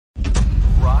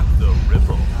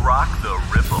Rock the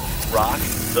Ripple. Rock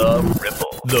the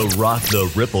Ripple. The Rock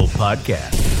the Ripple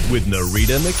podcast with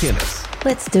Narita McInnes.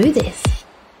 Let's do this.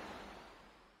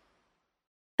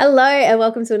 Hello and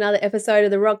welcome to another episode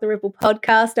of the Rock the Ripple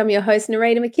podcast. I'm your host,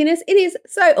 Narita McInnes. It is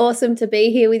so awesome to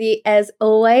be here with you as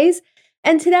always.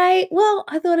 And today, well,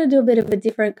 I thought I'd do a bit of a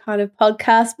different kind of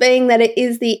podcast, being that it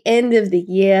is the end of the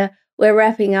year. We're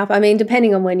wrapping up. I mean,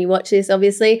 depending on when you watch this,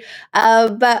 obviously.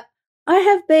 But I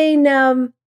have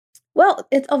been,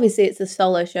 it's a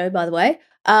solo show, by the way.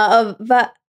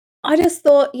 But I just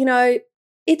thought,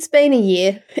 it's been a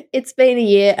year. It's been a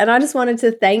year. And I just wanted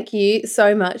to thank you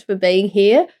so much for being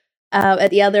here at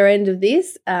the other end of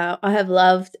this. I have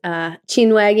loved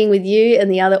chin wagging with you and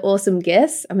the other awesome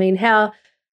guests. I mean, how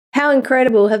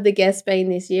incredible have the guests been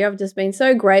this year? I've just been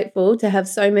so grateful to have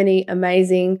so many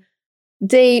amazing,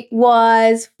 deep,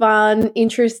 wise, fun,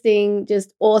 interesting,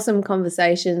 just awesome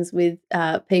conversations with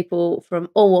people from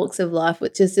all walks of life,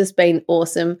 which has just been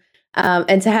awesome.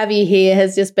 And to have you here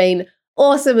has just been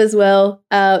awesome as well.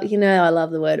 I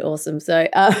love the word awesome, so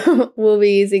we'll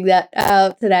be using that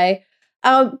today.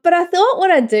 But I thought what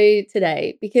I'd do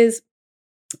today, because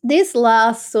this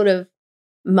last sort of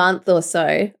month or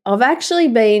so, I've actually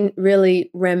been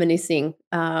really reminiscing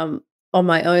on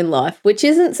my own life, which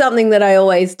isn't something that I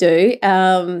always do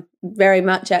very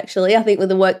much, actually. I think with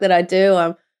the work that I do,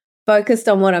 I'm focused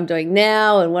on what I'm doing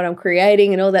now and what I'm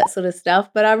creating and all that sort of stuff.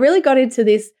 But I really got into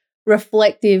this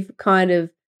reflective kind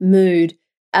of mood.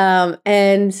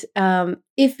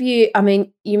 If you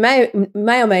may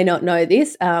or may not know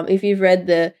this, if you've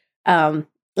read a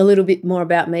little bit more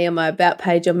about me on my About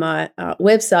page on my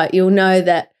website, you'll know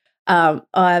that I've,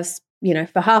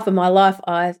 for half of my life,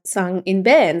 I've sung in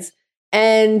bands.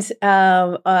 And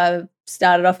I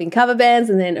started off in cover bands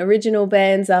and then original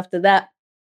bands after that.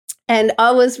 And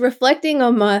I was reflecting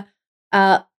on my,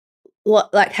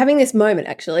 having this moment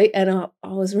actually. And I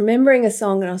was remembering a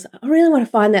song and I was like, I really want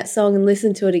to find that song and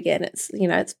listen to it again. It's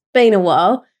been a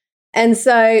while. And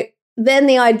so then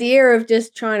the idea of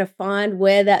just trying to find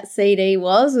where that CD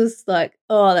was like,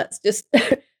 oh, that's just,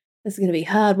 that's going to be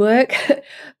hard work.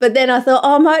 But then I thought,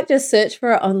 I might just search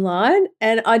for it online.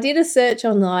 And I did a search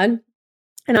online.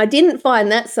 And I didn't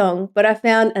find that song, but I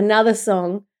found another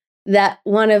song that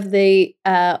one of the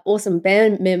awesome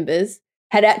band members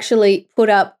had actually put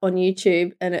up on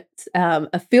YouTube, and it's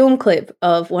a film clip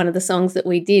of one of the songs that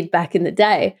we did back in the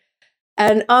day.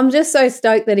 And I'm just so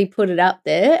stoked that he put it up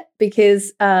there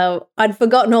because I'd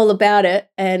forgotten all about it,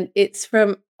 and it's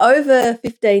from over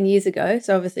 15 years ago.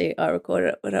 So obviously I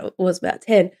recorded it when I was about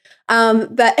 10.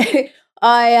 But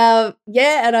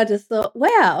and I just thought,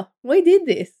 wow, we did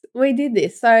this.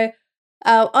 So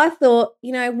I thought,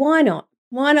 why not?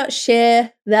 Why not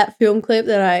share that film clip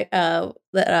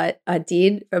that I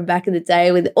did from back in the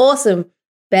day with awesome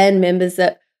band members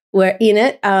that were in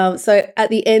it. So at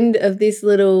the end of this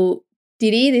little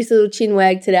ditty, this little chin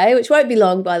wag today, which won't be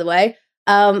long, by the way,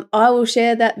 I will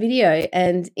share that video,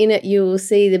 and in it you will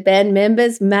see the band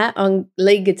members, Matt on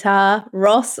lead guitar,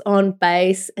 Ross on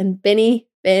bass, and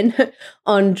Ben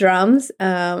on drums.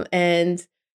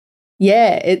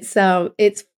 It's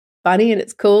funny and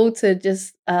it's cool to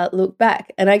just look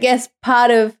back. And I guess part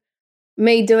of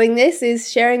me doing this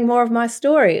is sharing more of my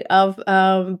story of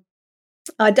I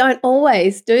don't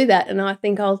always do that, and I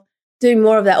think I'll do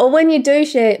more of that. Or when you do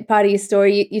share part of your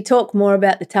story, you talk more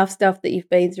about the tough stuff that you've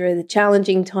been through, the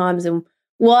challenging times, and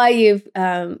why you've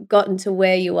gotten to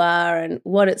where you are and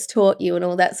what it's taught you and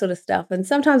all that sort of stuff. And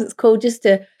sometimes it's cool just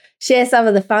to share some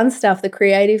of the fun stuff, the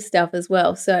creative stuff as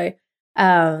well. So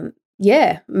this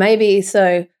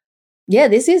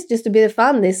is just a bit of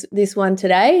fun, this one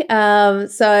today.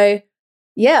 I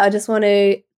just want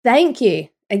to thank you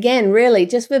again, really,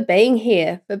 just for being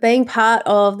here, for being part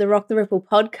of the Rock the Ripple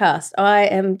podcast. I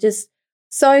am just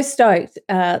so stoked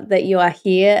that you are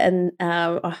here, and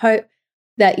I hope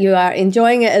that you are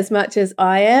enjoying it as much as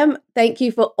I am. Thank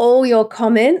you for all your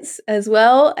comments as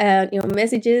well, and your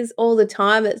messages all the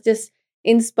time. It just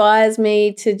inspires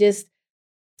me to just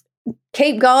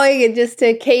keep going and just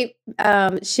to keep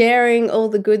sharing all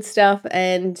the good stuff.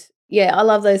 And I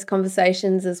love those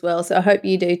conversations as well. So I hope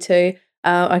you do too.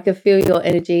 I can feel your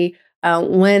energy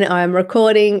when I'm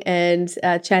recording and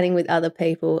chatting with other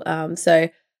people. So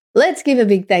let's give a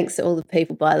big thanks to all the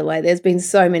people, by the way. There's been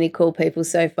so many cool people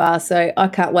so far. So I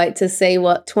can't wait to see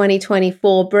what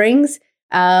 2024 brings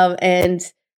and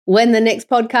when the next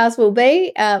podcast will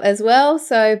be as well.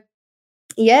 So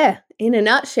in a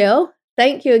nutshell,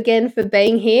 thank you again for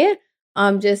being here.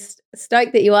 I'm just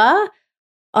stoked that you are.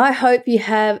 I hope you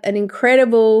have an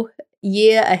incredible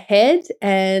year ahead,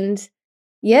 and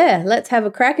let's have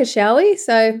a cracker, shall we?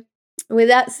 So with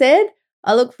that said,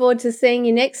 I look forward to seeing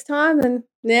you next time. And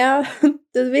now to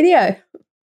the video.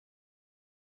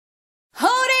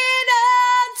 Holding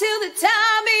on till the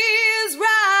time is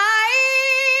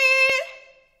right.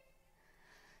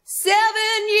 7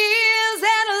 years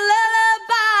and a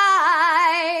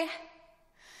lullaby.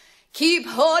 Keep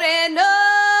holding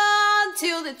on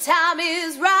till the time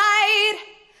is right.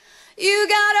 You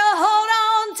gotta